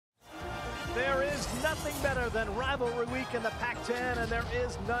nothing better than rivalry week in the Pac-10, and there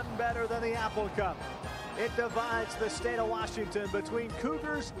is none better than the Apple Cup. It divides the state of Washington between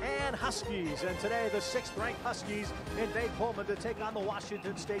Cougars and Huskies, and today the 6th-ranked Huskies invade Pullman to take on the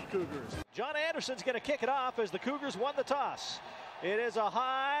Washington State Cougars. John Anderson's going to kick it off as the Cougars won the toss. It is a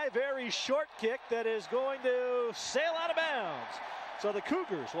high, very short kick that is going to sail out of bounds. So the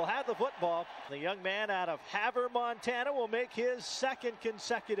Cougars will have the football. The young man out of Havre, Montana will make his second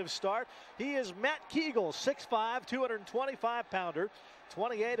consecutive start. He is Matt Kegel, 6'5", 225-pounder,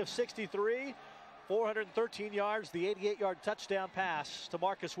 28 of 63, 413 yards, the 88-yard touchdown pass to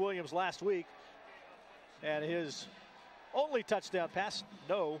Marcus Williams last week. And his only touchdown pass,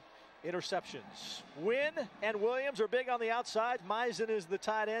 no interceptions. Wynn and Williams are big on the outside. Meisen is the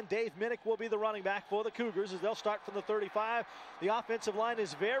tight end. Dave Minnick will be the running back for the Cougars as they'll start from the 35. The offensive line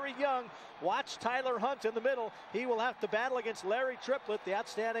is very young. Watch Tyler Hunt in the middle. He will have to battle against Larry Triplett, the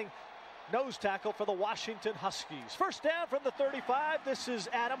outstanding nose tackle for the Washington Huskies. First down from the 35. This is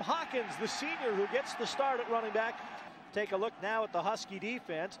Adam Hawkins, the senior, who gets the start at running back. Take a look now at the Husky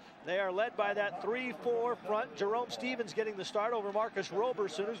defense. They are led by that 3-4 front. Jerome Stevens getting the start over Marcus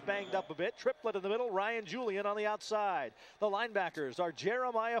Roberson, who's banged up a bit. Triplett in the middle, Ryan Julian on the outside. The linebackers are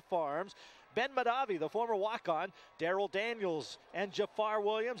Jeremiah Farms, Ben Madavi, the former walk-on, Darrell Daniels, and Jafar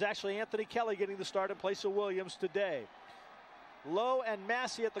Williams. Actually, Anthony Kelly getting the start in place of Williams today. Lowe and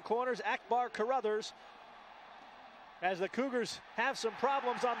Massey at the corners, Akbar Carruthers, as the Cougars have some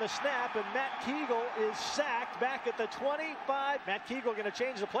problems on the snap, and Matt Kegel is sacked back at the 25. Matt Kegel going to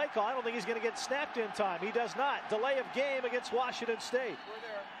change the play call. I don't think he's going to get snapped in time. He does not. Delay of game against Washington State.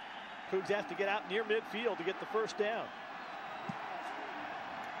 Cougs have to get out near midfield to get the first down.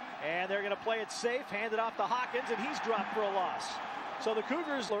 And they're going to play it safe, hand it off to Hawkins, and he's dropped for a loss. So the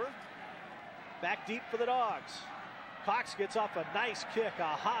Cougars are back deep for the Dogs. Cox gets off a nice kick, a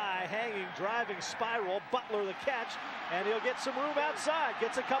high, hanging, driving spiral. Butler the catch, and he'll get some room outside.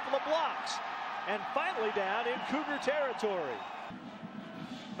 Gets a couple of blocks. And finally down in Cougar territory.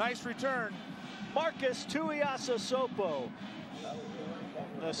 Nice return. Marcus Tuiasosopo.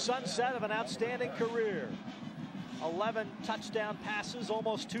 The sunset of an outstanding career. 11 touchdown passes,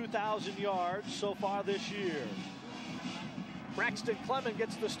 almost 2,000 yards so far this year. Braxton Clement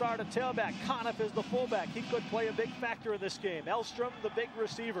gets the start at tailback. Conniff is the fullback. He could play a big factor in this game. Elstrom, the big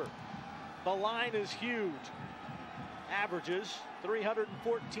receiver. The line is huge. Averages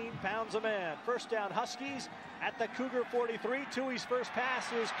 314 pounds a man. First down Huskies at the Cougar 43. Tui's first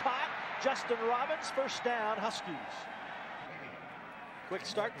pass is caught. Justin Robbins, first down Huskies. Quick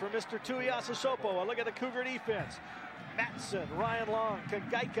start for Mr. Tuiasosopo. A look at the Cougar defense. Matson, Ryan Long,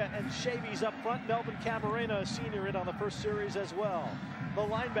 Kagaika, and Chavis up front. Melvin Camarena, a senior, in on the first series as well. The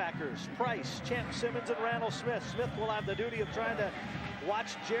linebackers, Price, Champ Simmons, and Randall Smith. Smith will have the duty of trying to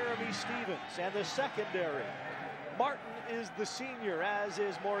watch Jeremy Stevens. And the secondary, Martin is the senior, as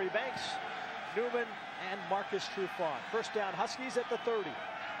is Maury Banks, Newman, and Marcus Trufant. First down Huskies at the 30.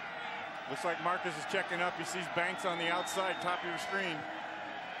 Looks like Marcus is checking up. He sees Banks on the outside, top of your screen.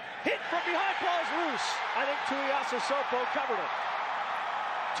 Hit from behind, ball's loose. I think Tuiasosopo covered it.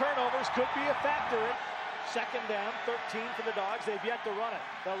 Turnovers could be a factor. Second down, 13 for the Dogs. They've yet to run it.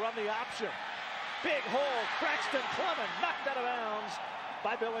 They'll run the option. Big hole. Braxton Clement knocked out of bounds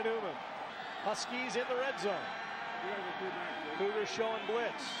by Billy Newman. Huskies in the red zone. Cougars showing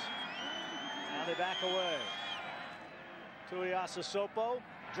blitz. Now they back away. Tuiasosopo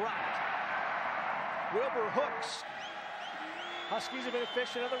dropped. Wilbur hooks. Huskies have been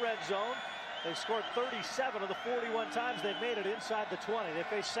efficient in the red zone. They've scored 37 of the 41 times they've made it inside the 20. They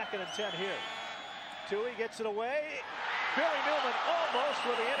face 2nd and 10 here. Tui gets it away. Billy Newman almost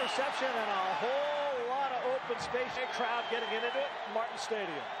with the interception, and a whole lot of open space. A crowd getting into it, Martin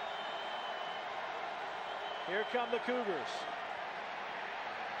Stadium. Here come the Cougars.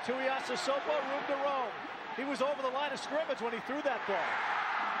 Tuiasosopo, room to roam. He was over the line of scrimmage when he threw that ball.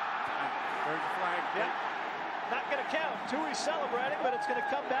 There's the flag. Yep. Not going to count. Tui's celebrating, but it's going to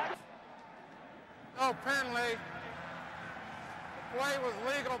come back. No penalty. The play was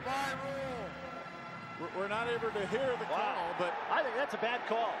legal by rule. We're not able to hear the call, but I think that's a bad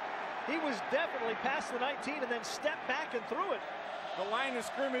call. He was definitely past the 19 and then stepped back and threw it. the line of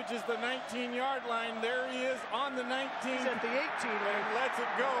scrimmage is the 19-yard line. There he is on the 19. He's at the 18 and lets it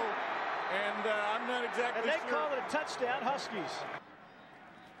go. And I'm not exactly sure. And they sure. call it a touchdown, Huskies.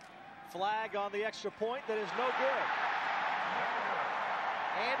 Flag on the extra point that is no good.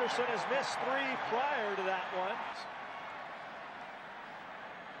 Anderson has missed 3 prior to that one.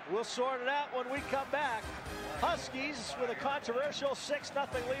 We'll sort it out when we come back. Huskies with a controversial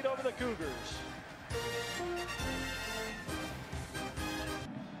 6-0 lead over the Cougars.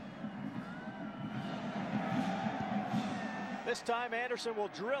 This time Anderson will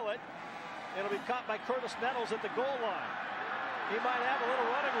drill it. It'll be caught by Curtis Nettles at the goal line. He might have a little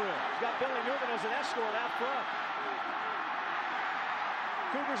running room. He's got Billy Newman as an escort out front.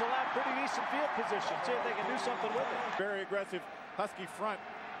 Cougars will have pretty decent field position. See if they can do something with it. Very aggressive Husky front.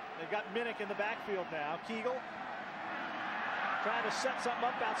 They've got Minnick in the backfield now. Kegel trying to set something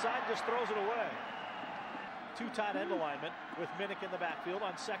up outside, just throws it away. Two tight end alignment with Minnick in the backfield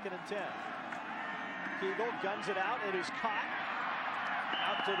on 2nd and 10. Kegel guns it out. It is caught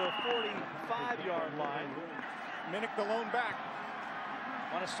out to the 45-yard line. Minnick the lone back.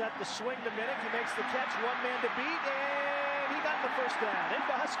 Want to set the swing to Minnick. He makes the catch. One man to beat, and he got the first down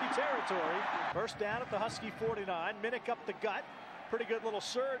into Husky territory. First down at the Husky 49. Minnick up the gut. Pretty good little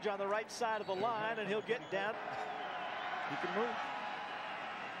surge on the right side of the line, and he'll get down. He can move.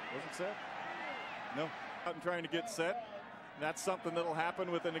 Wasn't set. No. Out and trying to get set. That's something that'll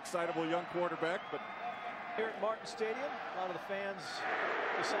happen with an excitable young quarterback. But here at Martin Stadium, a lot of the fans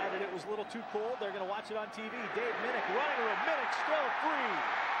decided it was a little too cold. They're going to watch it on TV. Dave Minnick running room. Minnick still free.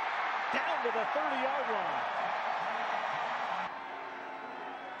 Down to the 30-yard line.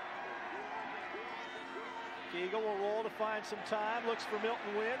 Kegel will roll to find some time. Looks for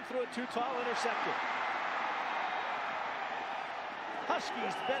Milton Wynn. Threw it too tall. Intercepted.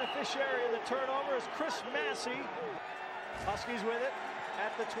 Huskies beneficiary of the turnover is Chris Massey. Huskies with it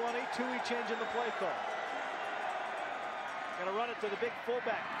at the 20. Tui changing the play call. Going to run it to the big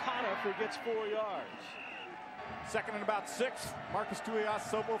fullback, Coniff, who gets 4 yards. 2nd and about 6. Marcus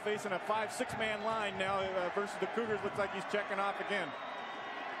Tuiasosopo facing a 5-6 man line now versus the Cougars. Looks like he's checking off again.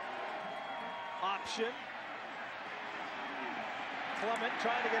 Option. Clement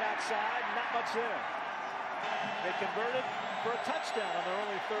trying to get outside. Not much there. They converted for a touchdown on their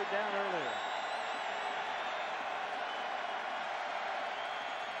only 3rd down earlier.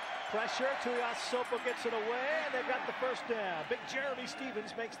 Pressure, Tuiasosopo gets it away, and they've got the first down. Big Jeremy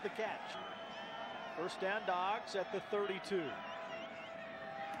Stevens makes the catch. First down, Dogs at the 32.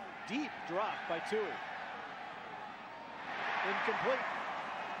 Deep drop by Tui. Incomplete.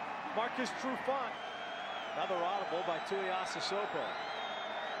 Marcus Trufant. Another audible by Tuiasosopo.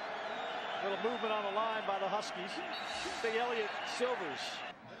 Little movement on the line by the Huskies. Big Elliott Silvers.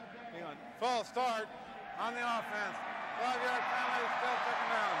 Hang on. False start on the offense. 5-yard penalty, still 2nd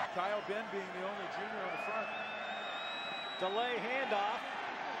down. Kyle Ben being the only junior on the front. Delay handoff.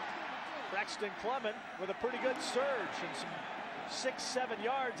 Braxton Clement with a pretty good surge and some 6-7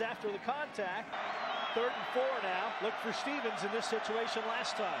 yards after the contact. 3rd and 4 now. Look for Stevens in this situation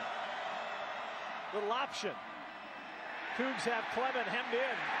last time. Little option. Cougs have Clement hemmed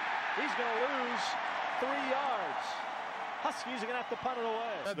in. He's going to lose 3 yards. Huskies are going to have to punt it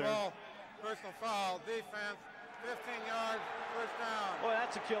away. Red ball, personal foul, defense, 15 yards, first down. Boy,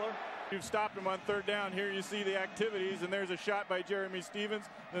 that's a killer. You've stopped him on 3rd down. Here you see the activities, and there's a shot by Jeremy Stevens,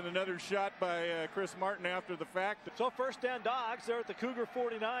 then another shot by Chris Martin after the fact. So first down, Dogs. They're at the Cougar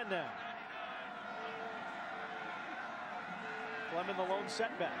 49 now. Clement the lone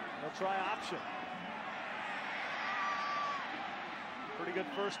setback. They'll try option. Pretty good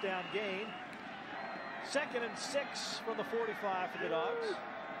first down gain. 2nd and 6 from the 45 for the Dogs.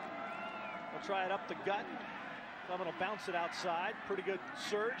 They'll try it up the gut. Clement will bounce it outside. Pretty good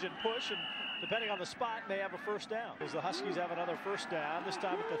surge and push, and depending on the spot, may have a first down. As the Huskies have another first down, this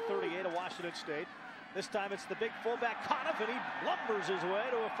time at the 38 of Washington State. This time it's the big fullback Coniff, and he lumbers his way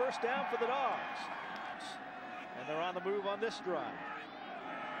to a first down for the Dogs. And they're on the move on this drive.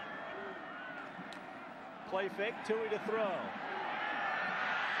 Play fake, Tui to throw.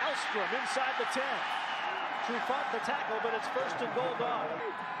 Elstrom inside the 10. Trufant the tackle, but it's 1st and goal, Dog.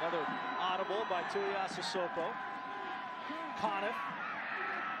 Another audible by Tuiasosopo. Coniff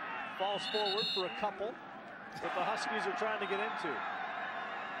falls forward for a couple that the Huskies are trying to get into.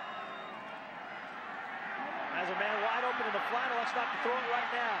 Has a man wide open in the flat, elects not to throw it right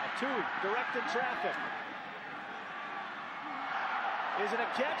now. Tui directing traffic. Is it a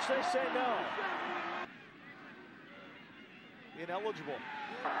catch? They say no. Ineligible.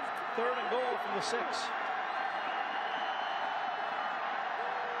 3rd and goal from the 6.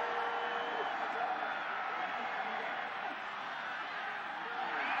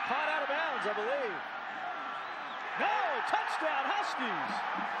 Caught out of bounds, I believe. No, touchdown Huskies.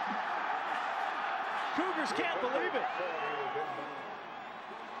 Cougars can't believe it.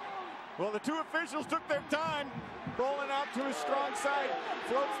 Well, the 2 officials took their time, rolling out to his strong side.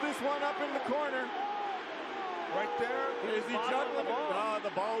 Floats this one up in the corner. Right there. Is he juggling the ball?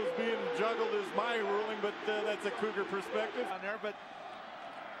 The ball is being juggled is my ruling, but that's a Cougar perspective. On there, but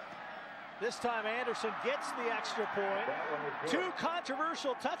this time Anderson gets the extra point. 2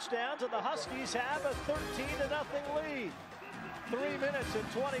 controversial touchdowns, and the Huskies have a 13-0 lead. 3 minutes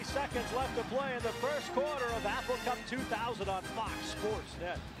and 20 seconds left to play in the first quarter of Apple Cup 2000 on Fox Sports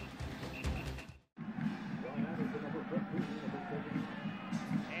Net.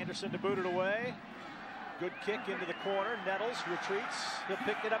 Anderson to boot it away. Good kick into the corner. Nettles retreats. He'll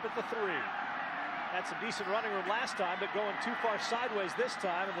pick it up at the 3. Had some decent running room last time, but going too far sideways this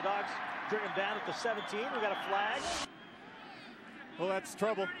time, and the Dogs bring him down at the 17. We got a flag. Well, that's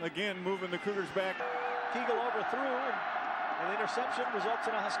trouble. Again, moving the Cougars back. Kegel overthrew, and an interception results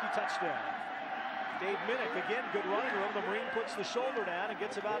in a Husky touchdown. Dave Minnick, again, good running room. The Marine puts the shoulder down and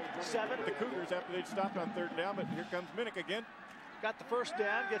gets about 7. The Cougars after they'd stopped on 3rd down, but here comes Minnick again. Got the first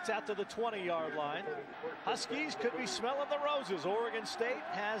down, gets out to the 20-yard line. Huskies could be smelling the roses. Oregon State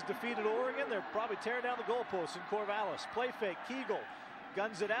has defeated Oregon. They're probably tearing down the goalposts in Corvallis. Play fake, Kegel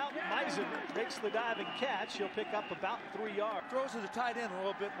guns it out. Meisen makes the diving catch. He'll pick up about 3 yards. Throws to the tight end a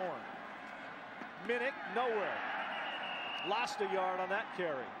little bit more. Minnick, nowhere. Lost a yard on that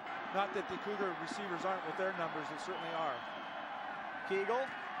carry. Not that the Cougar receivers aren't with their numbers, they certainly are. Kegel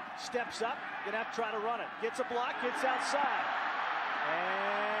steps up, gonna have to try to run it. Gets a block, gets outside.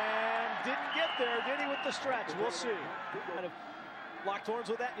 And didn't get there, did he, with the stretch? We'll see. Kind of locked horns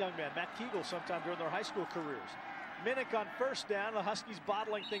with that young man, Matt Kegel, sometime during their high school careers. Minnick on first down. The Huskies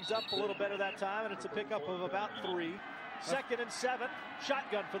bottling things up a little better that time, and it's a pickup of about 3. 2nd and 7.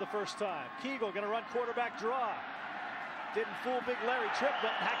 Shotgun for the first time. Kegel going to run quarterback draw. Didn't fool big Larry Tripp,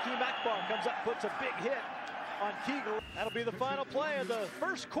 but Hakeem Akbar comes up, puts a big hit on Kegel. That'll be the final play of the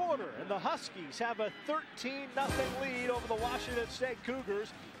first quarter, and the Huskies have a 13-0 lead over the Washington State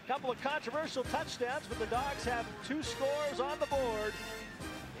Cougars. A couple of controversial touchdowns, but the Dogs have 2 scores on the board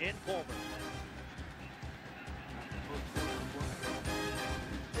in Pullman.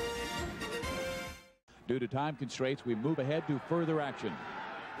 Due to time constraints, we move ahead to further action.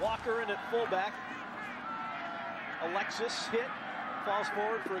 Walker in at fullback. Alexis hit, falls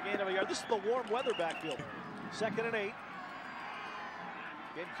forward for a gain of a yard. This is the warm weather backfield. 2nd and 8.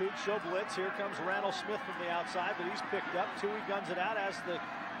 Again, Cougs show blitz. Here comes Randall Smith from the outside, but he's picked up. Tui guns it out as the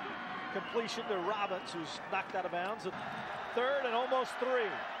completion to Robbins, who's knocked out of bounds. 3rd and almost 3.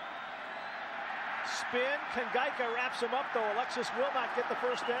 Spin. Kangaika wraps him up, though. Alexis will not get the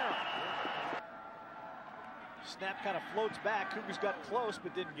first down. Snap kind of floats back. Cougars got close,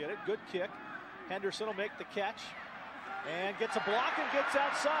 but didn't get it. Good kick. Henderson will make the catch and gets a block and gets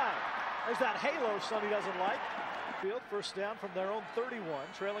outside. There's that halo Sonny doesn't like. Field first down from their own 31,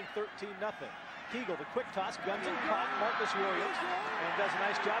 trailing 13-0. Kegel, the quick toss, guns and caught Marcus Williams, and does a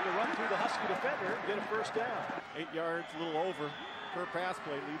nice job to run through the Husky defender and get a first down. 8 yards, a little over per pass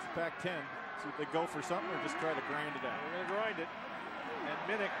play, leads the Pac-10. See if they go for something or just try to grind it out. They're going to grind it. And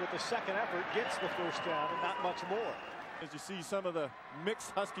Minnick, with the second effort, gets the first down and not much more. As you see some of the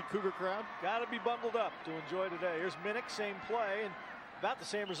mixed Husky Cougar crowd. Got to be bundled up to enjoy today. Here's Minnick, same play, and about the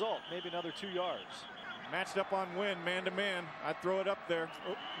same result, maybe another 2 yards. Matched up on win, man-to-man. I'd throw it up there.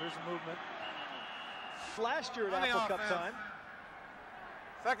 Oh, there's a movement. Last year at Apple Cup time.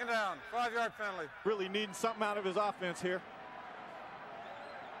 2nd down, 5-yard penalty. Really needing something out of his offense here.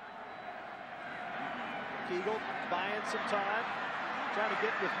 Kegel buying some time, trying to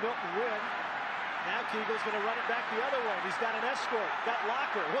get with Milton Wynn. Now Kegel's going to run it back the other way. He's got an escort, got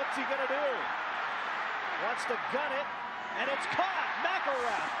Locker. What's he going to do? Wants to gun it, and it's caught.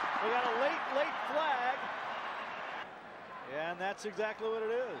 McElrath. We got a late flag. Yeah, and that's exactly what it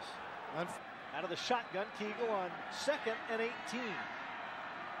is. Out of the shotgun, Kegel on 2nd and 18.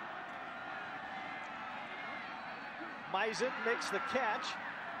 Meisen makes the catch,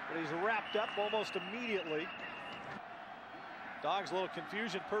 but he's wrapped up almost immediately. Dogs a little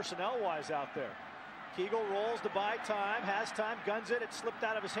confusion personnel-wise out there. Kegel rolls to buy time, has time, guns it. It slipped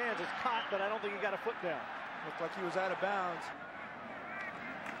out of his hands. It's caught, but I don't think he got a foot down. Looked like he was out of bounds.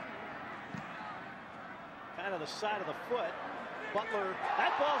 Kind of the side of the foot. Butler,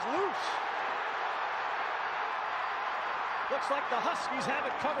 that ball's loose. Looks like the Huskies have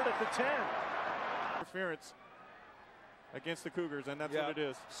it covered at the 10. Interference against the Cougars, and that's what it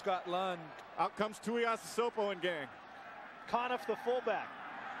is. Scott Lund. Out comes Tuiasosopo and gang. Conniff, the fullback.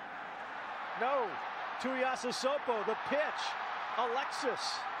 No. Tuiasosopo, the pitch.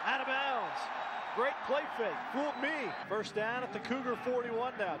 Alexis, out of bounds. Great play fake. Fooled me. First down at the Cougar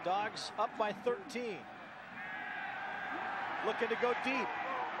 41 now. Dogs up by 13. Looking to go deep.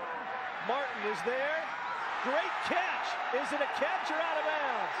 Martin is there. Great catch. Is it a catch or out of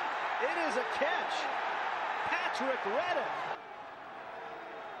bounds? It is a catch. Patrick Reddick.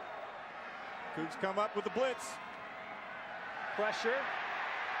 Cougs come up with the blitz. Pressure.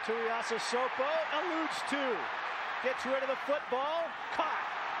 Tuiasosopo alludes to. Gets rid of the football. Caught.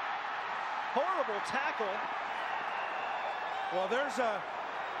 Horrible tackle. Well,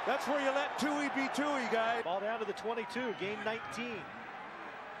 that's where you let Tui be Tui, guys. Ball down to the 22, gain 19.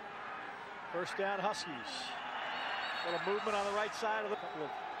 First down, Huskies. A little movement on the right side of the couple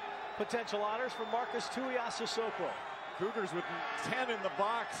of potential honors for Marcus Tuiasosopo. Cougars with 10 in the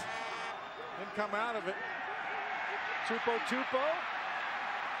box. Didn't come out of it. Tupo.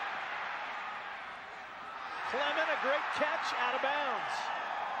 Clement, a great catch, out of bounds.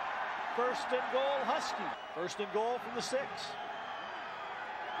 First and goal, Husky. First and goal from the 6.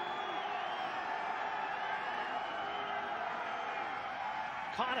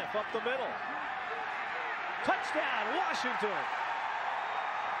 Conniff up the middle. Touchdown, Washington.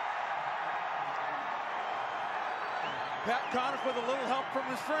 Pat Conniff with a little help from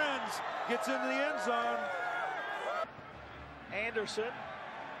his friends gets into the end zone. Anderson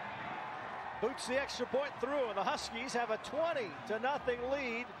boots the extra point through, and the Huskies have a 20-0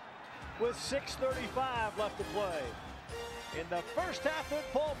 lead with 6:35 left to play. In the first half in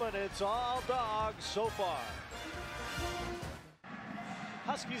Pullman, it's all dogs so far.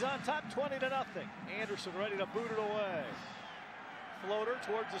 Huskies on top 20-0. Anderson ready to boot it away. Floater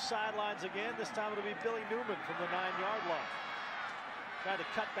towards the sidelines again. This time it'll be Billy Newman from the 9-yard line. Tried to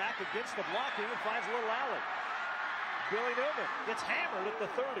cut back against the blocking and finds a little alley. Billy Newman gets hammered at the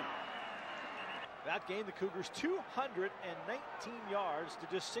 30. That gained the Cougars 219 yards to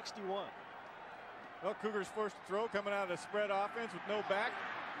just 61. Well, Cougars forced to throw coming out of the spread offense with no back.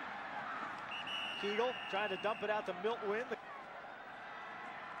 Kegel trying to dump it out to Miltwin.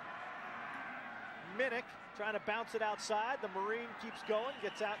 Minnick trying to bounce it outside. The Marine keeps going,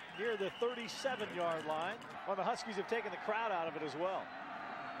 gets out near the 37-yard line. Well, the Huskies have taken the crowd out of it as well.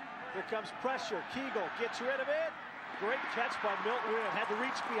 Here comes pressure. Kegel gets rid of it. Great catch by Miltwin. Had to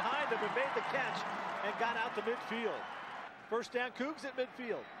reach behind him and made the catch and got out to midfield. First down, Cougs at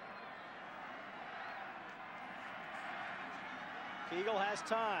midfield. Kegel has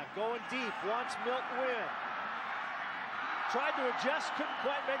time. Going deep. Wants Miltwin. Tried to adjust. Couldn't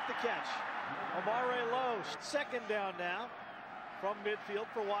quite make the catch. Omare Lowe, second down now from midfield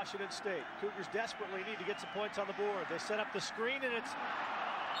for Washington State. Cougars desperately need to get some points on the board. They set up the screen and it's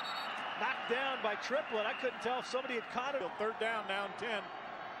knocked down by Triplett. I couldn't tell if somebody had caught it. Third down, down 10.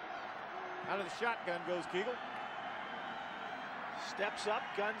 Out of the shotgun goes Kegel. Steps up,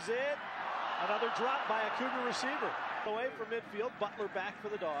 guns it. Another drop by a Cougar receiver. Away from midfield, Butler back for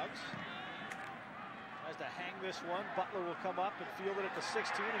the Dogs. Tries to hang this one. Butler will come up and field it at the 16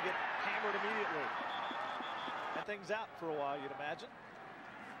 and get hammered immediately. That thing's out for a while, you'd imagine.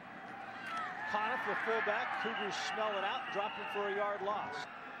 Conniff, the fullback. Cougars smell it out, drop him for a yard loss.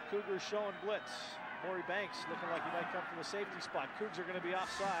 Cougars showing blitz. Maury Banks looking like he might come from the safety spot. Cougs are going to be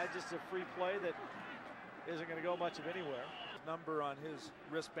offside. Just a free play that isn't going to go much of anywhere. Number on his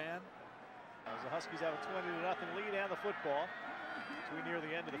wristband. As the Huskies have a 20-0 lead and the football as we near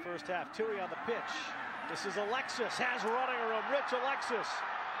the end of the first half. Tui on the pitch. This is Alexis, has running room. Rich Alexis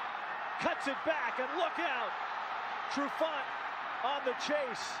cuts it back, and look out! Trufant on the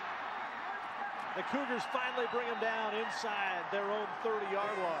chase. The Cougars finally bring him down inside their own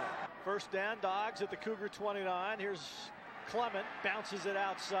 30-yard line. First down, Dogs at the Cougar 29. Here's Clement, bounces it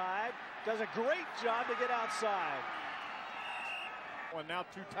outside. Does a great job to get outside. Well, now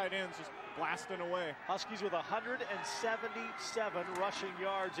two tight ends just blasting away. Huskies with 177 rushing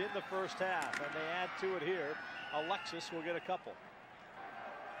yards in the first half, and they add to it here. Alexis will get a couple.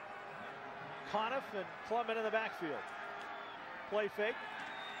 Conniff and Clement in the backfield. Play fake.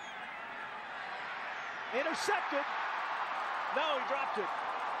 Intercepted. No, he dropped it.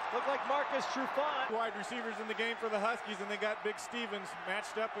 Looked like Marcus Trufant. Wide receivers in the game for the Huskies, and they got Big Stevens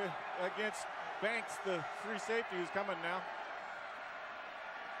matched up against Banks, the free safety who's coming now.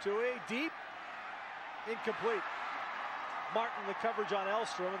 Tui deep, incomplete. Martin the coverage on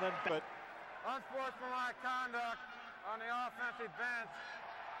Elstrom, and then but Unsportsmanlike conduct on the offensive bench.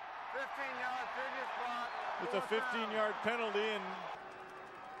 15-yard previous block. It's a 15-yard penalty and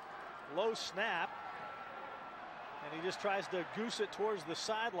low snap, and he just tries to goose it towards the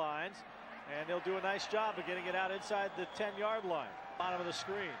sidelines, and they'll do a nice job of getting it out inside the 10-yard line. Bottom of the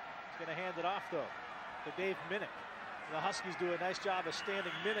screen. He's going to hand it off though to Dave Minnick. The Huskies do a nice job of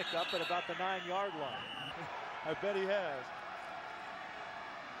standing Minnick up at about the 9-yard line. I bet he has.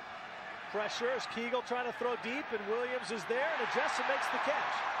 Pressure as Kegel trying to throw deep, and Williams is there and adjusts and makes the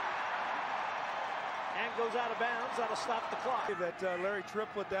catch. And goes out of bounds. That'll stop the clock. That Larry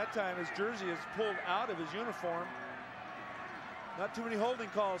Triplett that time, his jersey is pulled out of his uniform. Not too many holding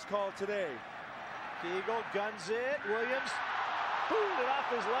calls called today. Kegel guns it. Williams pulled it off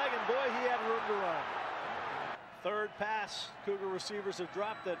his leg, and boy, he had room to run. Third pass Cougar receivers have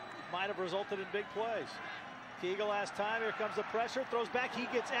dropped that might have resulted in big plays. Kegel has time. Here comes the pressure. Throws back. He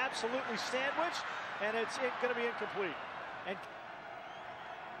gets absolutely sandwiched, and it's going to be incomplete. And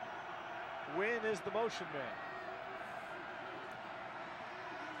Wynn is the motion man.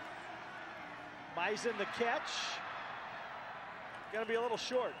 Meisen the catch. Going to be a little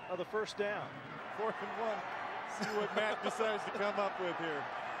short of the first down. 4th and 1. See what Matt decides to come up with here.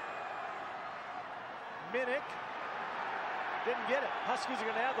 Minnick didn't get it. Huskies are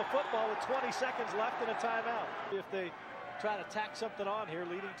going to have the football with 20 seconds left and a timeout. If they try to tack something on here,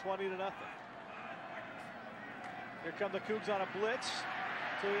 leading 20-0. Here come the Cougs on a blitz.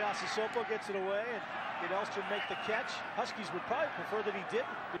 Tuiasosopo gets it away, and did Elstrom make the catch? Huskies would probably prefer that he didn't.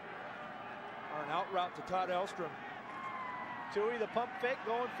 Or an out route to Todd Elstrom. Tui, the pump fake,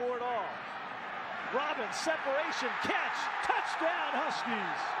 going for it all. Robbins, separation, catch, touchdown,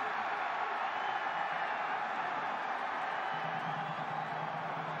 Huskies.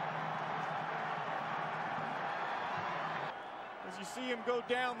 As you see him go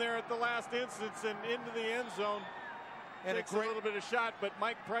down there at the last instance and into the end zone. And it's a little bit of shot, but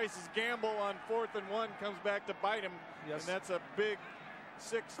Mike Price's gamble on 4th and 1 comes back to bite him. Yes. And that's a big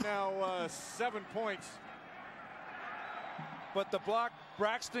 7 points. But the block,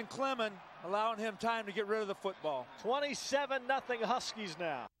 Braxton Clement, allowing him time to get rid of the football. 27-0 Huskies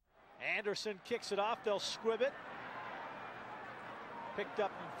now. Anderson kicks it off. They'll squib it. Picked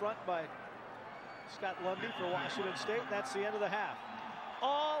up in front by Scott Lundy for Washington State. That's the end of the half.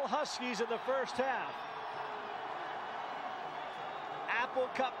 All Huskies in the first half. Apple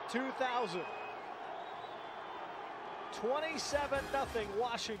Cup 2000. 27-0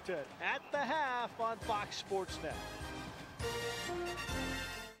 Washington at the half on Fox Sports Net.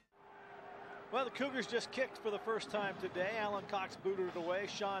 Well, the Cougars just kicked for the first time today. Alan Cox booted it away.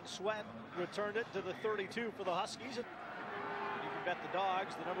 Sean Sweat returned it to the 32 for the Huskies. You can bet the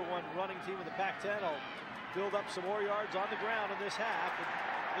Dogs, the #1 running team in the Pac-10, will build up some more yards on the ground in this half. And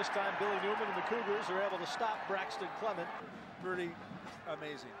this time, Billy Newman and the Cougars are able to stop Braxton Clement. Pretty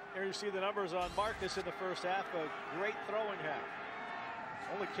amazing. Here you see the numbers on Marcus in the first half. A great throwing half.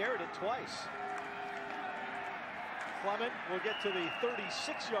 Only carried it twice. Clement will get to the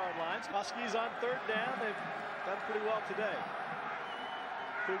 36-yard lines. Huskies on 3rd down. They've done pretty well today.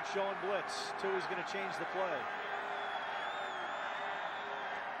 Cougs showing blitz. Tui's going to change the play.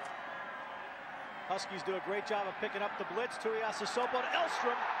 Huskies do a great job of picking up the blitz. Tuiasosopo to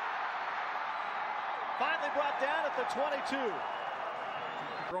Elstrom. Finally brought down at the 22.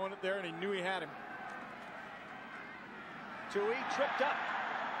 Throwing it there, and he knew he had him. Tui tripped up.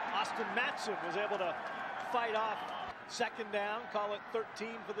 Austin Matson was able to fight off. 2nd down, call it 13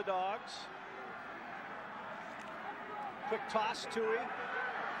 for the Dogs. Quick toss, Tui.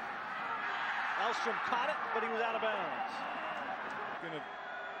 Elstrom caught it, but he was out of bounds. Going to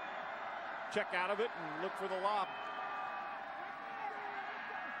check out of it and look for the lob.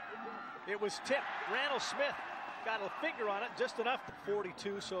 It was tipped. Randall Smith got a finger on it, just enough.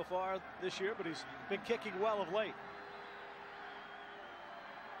 42 so far this year, but he's been kicking well of late.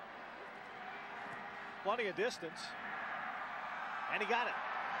 Plenty of distance. And he got it.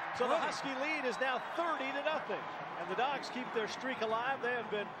 So the Husky lead is now 30-0. And the Dogs keep their streak alive. They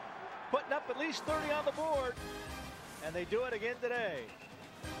have been putting up at least 30 on the board. And they do it again today.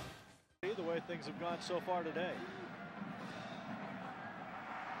 The way things have gone so far today.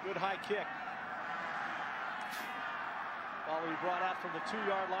 Good high kick. Ball he brought out from the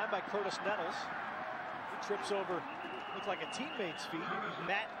 2-yard line by Curtis Nettles. He trips over, looks like a teammate's feet.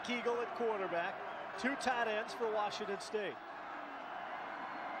 Matt Kegel at quarterback. 2 tight ends for Washington State.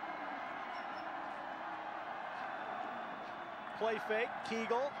 Play fake.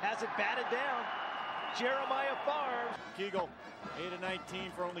 Kegel has it batted down. Jeremiah Farms. Kegel, 8 of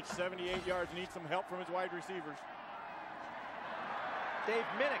 19 for only 78 yards. Needs some help from his wide receivers. Dave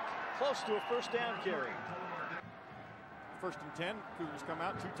Minnick, close to a 1st down carry. 1st and 10. Cougars come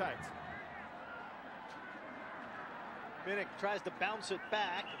out, 2 tights. Minnick tries to bounce it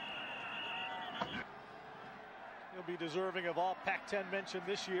back. He'll be deserving of all Pac-10 mention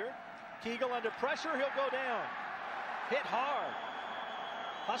this year. Kegel under pressure. He'll go down. Hit hard.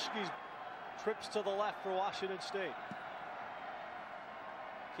 Huskies trips to the left for Washington State.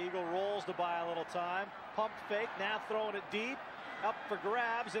 Kegel rolls to buy a little time. Pump fake. Now throwing it deep. Up for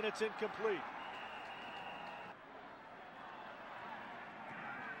grabs, and it's incomplete.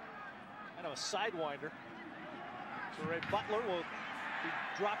 Kind of a sidewinder. So Ray Butler will be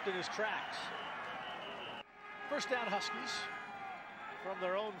dropped in his tracks. 1st down Huskies from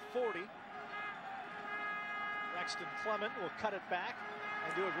their own 40. Braxton Clement will cut it back.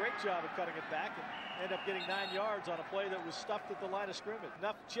 and do a great job of cutting it back and end up getting 9 yards on a play that was stuffed at the line of scrimmage.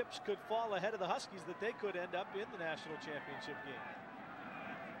 Enough chips could fall ahead of the Huskies that they could end up in the national championship game.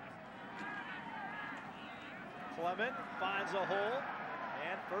 Clement finds a hole,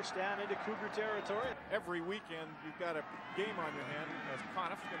 and first down into Cougar territory. Every weekend you've got a game on your hand as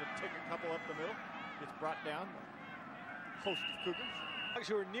Conniff's going to take a couple up the middle. Gets brought down. Host of Cougars.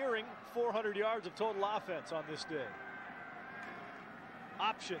 Who are nearing 400 yards of total offense on this day.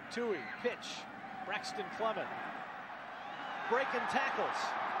 Option, Tui, pitch, Braxton Clement. Breaking tackles.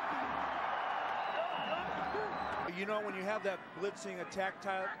 You know, when you have that blitzing attack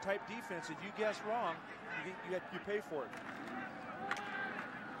type defense, if you guess wrong, you pay for it.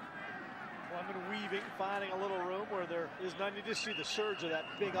 Clement weaving, finding a little room where there is none. You just see the surge of that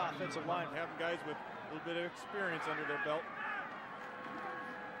big offensive line. Having guys with a little bit of experience under their belt.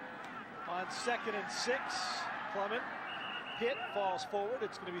 On 2nd and 6, Clement. Hit, falls forward.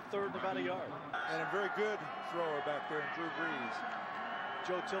 It's going to be third and about a yard. And a very good thrower back there in Drew Brees.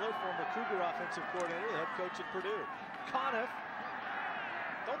 Joe Tiller, former Cougar offensive coordinator, the head coach at Purdue. Conniff,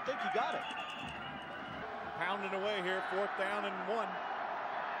 don't think he got it. Pounding away here, 4th down and 1.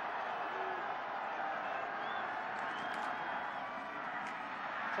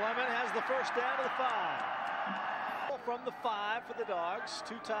 Clement has the first down to the 5. From the 5 for the Dogs,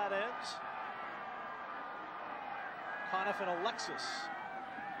 2 tight ends. Conniff and Alexis.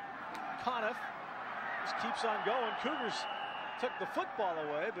 Conniff just keeps on going. Cougars took the football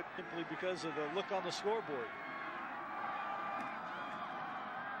away, but simply because of the look on the scoreboard.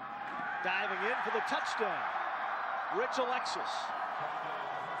 Diving in for the touchdown, Rich Alexis.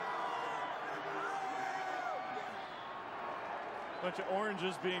 Bunch of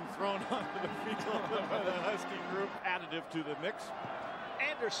oranges being thrown onto the field by the Husky group. Additive to the mix.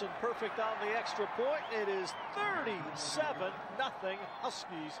 Anderson perfect on the extra point. It is 37-0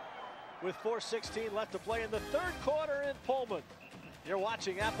 Huskies with 4:16 left to play in the 3rd quarter in Pullman. You're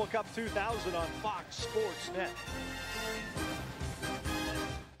watching Apple Cup 2000 on Fox Sports Net.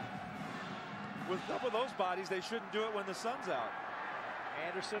 With some of those bodies, they shouldn't do it when the sun's out.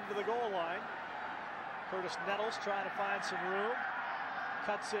 Anderson to the goal line. Curtis Nettles trying to find some room.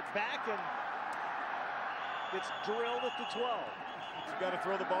 Cuts it back and gets drilled at the 12. You've got to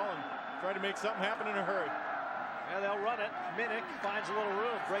throw the ball and try to make something happen in a hurry. Yeah, they'll run it. Minnick finds a little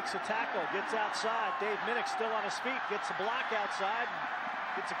room, breaks a tackle, gets outside. Dave Minnick still on his feet, gets a block outside,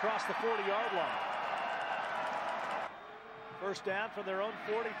 and gets across the 40-yard line. First down from their own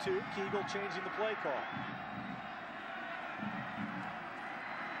 42. Kegel changing the play call.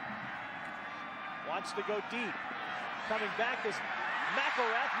 Wants to go deep. Coming back as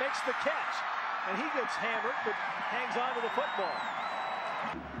McElrath makes the catch. And he gets hammered, but hangs on to the football.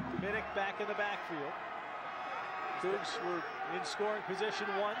 Minnick back in the backfield. Cougs were in scoring position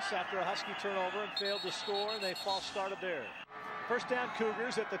once after a Husky turnover and failed to score, and they false started there. First down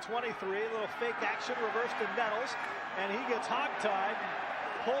Cougars at the 23. A little fake action reversed to Nettles, and he gets hogtied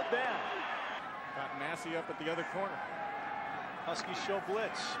and pulled down. Got Massey up at the other corner. Huskies show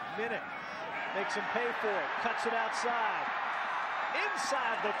blitz. Minnick makes him pay for it. Cuts it outside.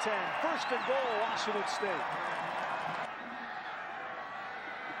 Inside the 10. First and goal, Washington State.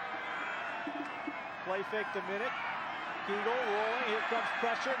 Play fake to Minnick. Kegel rolling. Here comes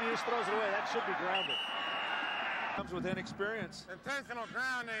pressure, and he just throws it away. That should be grounded. Comes with inexperience. Intentional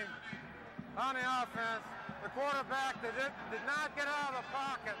grounding on the offense. The quarterback did not get out of the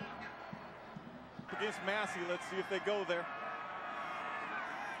pocket. Against Massey, let's see if they go there.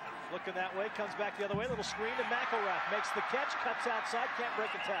 Looking that way, comes back the other way. Little screen to McElrath. Makes the catch, cuts outside, can't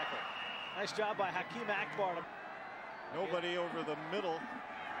break a tackle. Nice job by Hakeem Akbar. Nobody over the middle.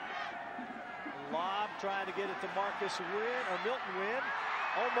 Lob trying to get it to Marcus Wynn, or Milton Wynn.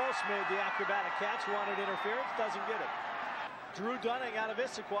 Almost made the acrobatic catch, wanted interference, doesn't get it. Drew Dunning out of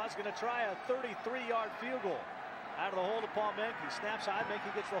Issaquah is going to try a 33-yard field goal. Out of the hold of Paul Menke. Snaps high,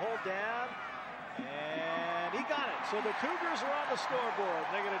 Menke gets the hold down. And he got it. So the Cougars are on the scoreboard.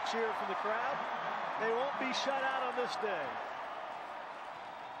 They're going to cheer from the crowd. They won't be shut out on this day.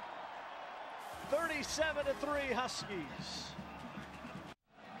 37-3 Huskies.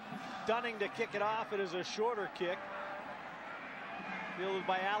 Dunning to kick it off. It is a shorter kick. Fielded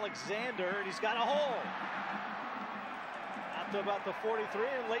by Alexander, and he's got a hole. Out to about the 43,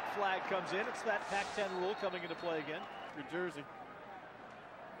 and late flag comes in. It's that Pac-10 rule coming into play again. New Jersey.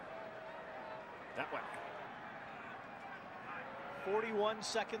 That way. 41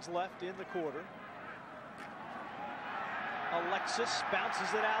 seconds left in the quarter. Alexis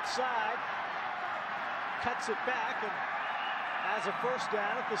bounces it outside. Cuts it back and has a first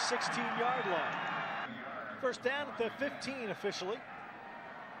down at the 16-yard line. First down at the 15 officially.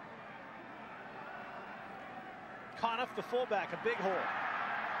 Conniff, the fullback, a big hole.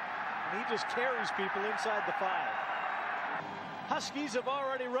 And he just carries people inside the 5. Huskies have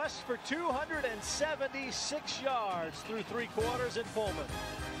already rushed for 276 yards through 3 quarters in Pullman.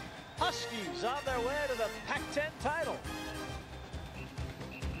 Huskies on their way to the Pac-10 title.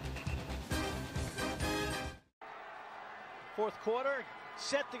 Fourth quarter,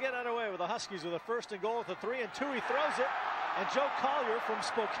 set to get underway with the Huskies with a 1st and goal at the 3 and 2. He throws it, and Joe Collier from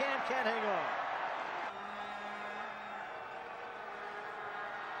Spokane can't hang on.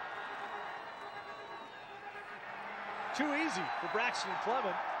 Too easy for Braxton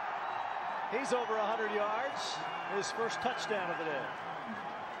Clement. He's over 100 yards. His first touchdown of the day.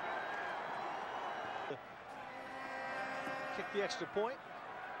 Kick the extra point.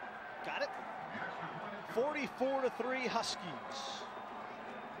 Got it. 44-3 Huskies.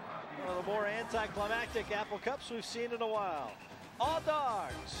 One of the more anticlimactic Apple Cups we've seen in a while. All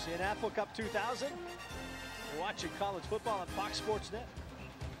dogs in Apple Cup 2000. We're watching college football on Fox Sports Net.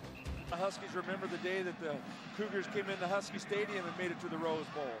 The Huskies remember the day that the Cougars came into Husky Stadium and made it to the Rose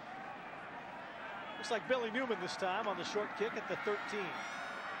Bowl. Looks like Billy Newman this time on the short kick at the 13.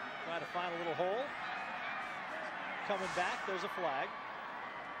 Trying to find a little hole. Coming back, there's a flag.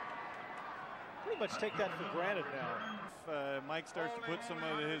 Pretty much take that for granted now. If Mike starts to put some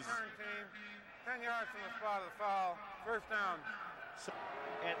of his... 10 yards from the spot of the foul. First down.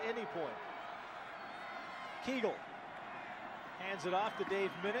 At any point. Kegel hands it off to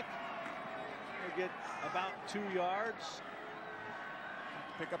Dave Minnick. He'll get about 2 yards.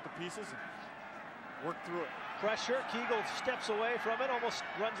 Pick up the pieces and work through it. Pressure. Kegel steps away from it, almost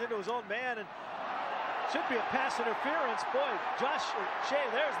runs into his own man, and should be a pass interference. Boy, Shea,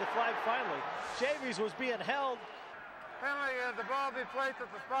 there's the flag finally. Chavies was being held. Penalty, the ball be placed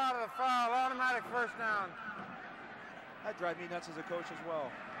at the spot of the foul. Automatic first down. That drives me nuts as a coach as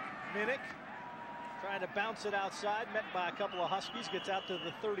well. Minnick trying to bounce it outside, met by a couple of Huskies, gets out to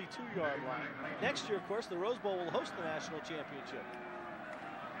the 32-yard line. Next year, of course, the Rose Bowl will host the national championship.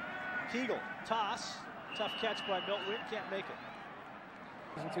 Kegel, toss, tough catch by Milt Wynn, can't make it.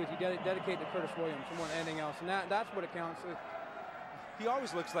 If you dedicate to Curtis Williams more than anything else, and that's what it counts. He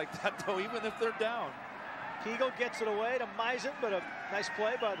always looks like that, though, even if they're down. Kegel gets it away to Meisen, but a nice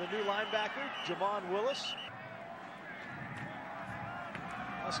play by the new linebacker, Jamon Willis.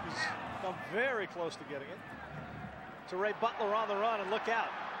 Huskies come very close to getting it. To Ray Butler on the run, and look out.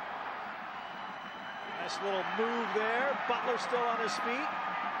 Nice little move there. Butler still on his feet.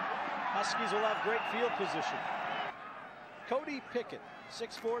 Huskies will have great field position. Cody Pickett,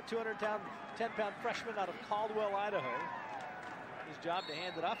 6'4", 210-pound freshman out of Caldwell, Idaho. His job to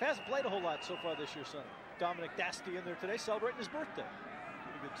hand it off. Hasn't played a whole lot so far this year, Sonny. Dominic Dasty in there today celebrating his birthday.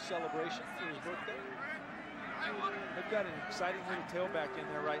 Pretty good celebration for his birthday. They've got an exciting little tailback in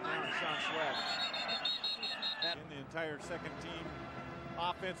there right now, Sean Sweat. And the entire second team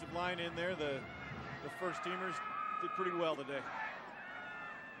offensive line in there, the first teamers did pretty well today.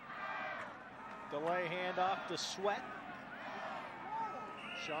 Delay handoff to Sweat.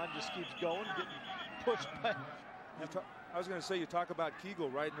 Sean just keeps going, getting pushed by. I was going to say, you talk about Kegel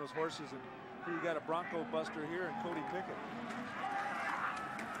riding those horses, and here you got a Bronco buster here and Cody Pickett.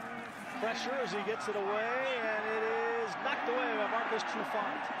 Pressure as he gets it away, and it is knocked away by Marcus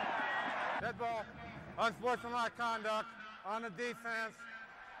Trufant. Dead ball. Unsportsmanlike conduct on the defense.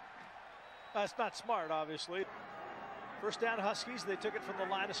 That's not smart, obviously. First down Huskies. They took it from the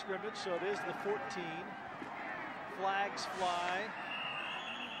line of scrimmage, so it is the 14. Flags fly.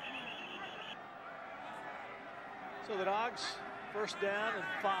 So the Dogs, first down and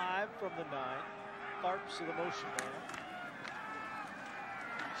 5 from the 9. Tharps to the motion man.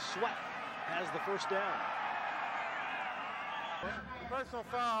 Sweat has the first down. Personal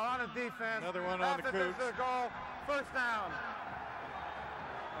foul on the defense. Another one on the Cougs. Goal. First down.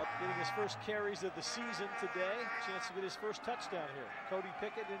 Getting his first carries of the season today. Chance to get his first touchdown here. Cody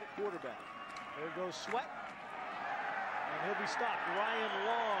Pickett in at quarterback. There goes Sweat. And he'll be stopped. Ryan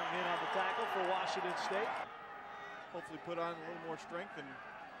Long in on the tackle for Washington State. Hopefully put on a little more strength and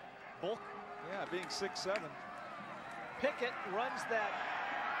bulk. Yeah, being 6'7". Pickett runs that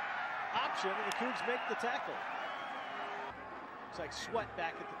option, and the Cougs make the tackle. Looks like Sweat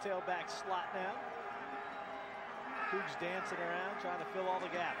back at the tailback slot now. Cougs dancing around, trying to fill all the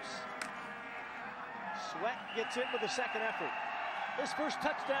gaps. Sweat gets in with a second effort. His first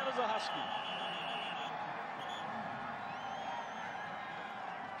touchdown as a Husky.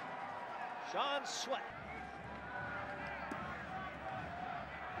 Sean Sweat.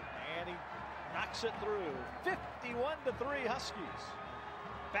 And he knocks it through. 51-3 Huskies.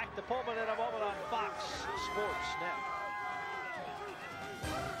 Back to Pullman in a moment on Fox Sports Net.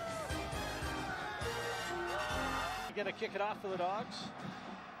 Going to kick it off for the Dogs.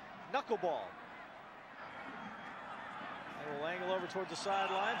 Knuckleball. They will angle over towards the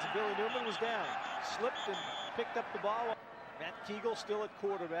sidelines. Billy Newman was down. Slipped and picked up the ball. Matt Kegel still at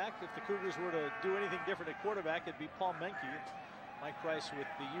quarterback. If the Cougars were to do anything different at quarterback, it'd be Paul Menke. Mike Price, with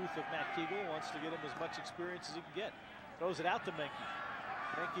the youth of Matt Kegel, wants to get him as much experience as he can get. Throws it out to Menke.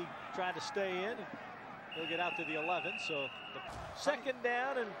 Menke trying to stay in. He'll get out to the 11. So the second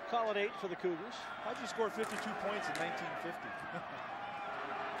down and call it 8 for the Cougars. How'd you score 52 points in 1950?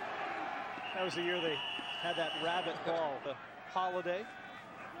 That was the year they had that rabbit ball, the Holiday,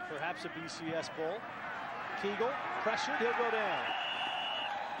 perhaps a BCS bowl. Kegel, pressured, he'll go down.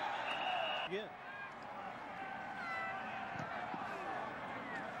 Again.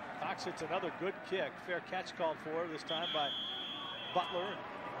 Cox hits another good kick. Fair catch called for this time by Butler.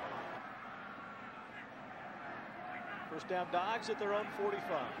 First down, Dogs at their own 45.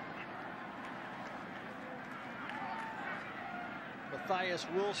 Matthias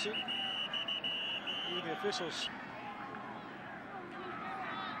Wilson. Even the officials.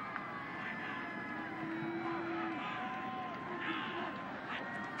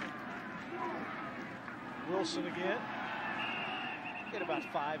 Wilson again. Get about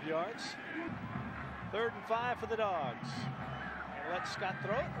 5 yards. 3rd and 5 for the Dogs. And let Scott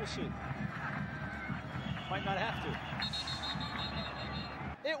throw it. We'll see. Might not have to.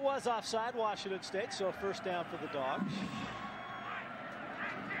 It was offside, Washington State, so first down for the Dogs.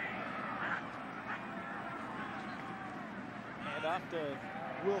 And off to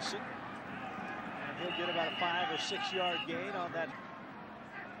Wilson. And he'll get about a 5 or 6 yard gain on that.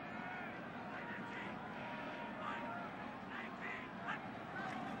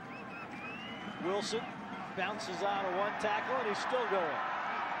 Wilson bounces out of one tackle, and he's still going.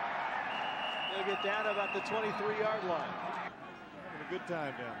 They'll get down to about the 23-yard line. Having a good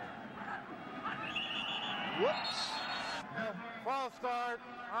time down there. Whoops. False start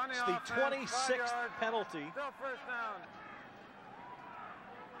on the It's the offense, 26th penalty. Still first down.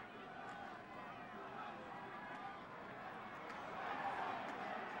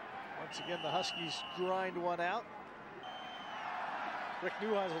 Once again, the Huskies grind one out. Rick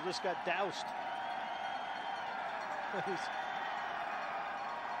Neuheisel just got doused. He's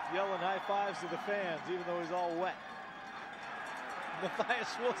yelling high fives to the fans, even though he's all wet.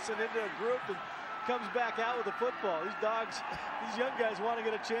 Matthias Wilson into a group and comes back out with the football. These Dogs, these young guys want to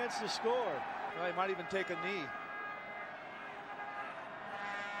get a chance to score. Well, he might even take a knee.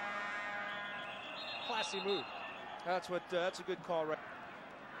 Classy move. That's a good call, right?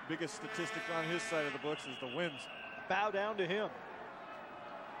 Biggest statistic on his side of the books is the wins. Bow down to him.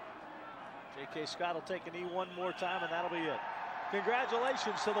 J.K. Scott will take a knee one more time, and that'll be it.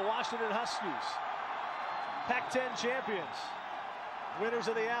 Congratulations to the Washington Huskies, Pac-10 champions, winners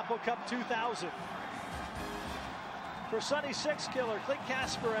of the Apple Cup 2000. For Sonny Sixkiller, Clint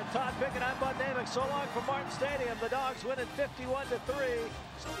Casper, and Todd Pickett, I'm Bud Namick. So long from Martin Stadium. The Dogs win it 51-3.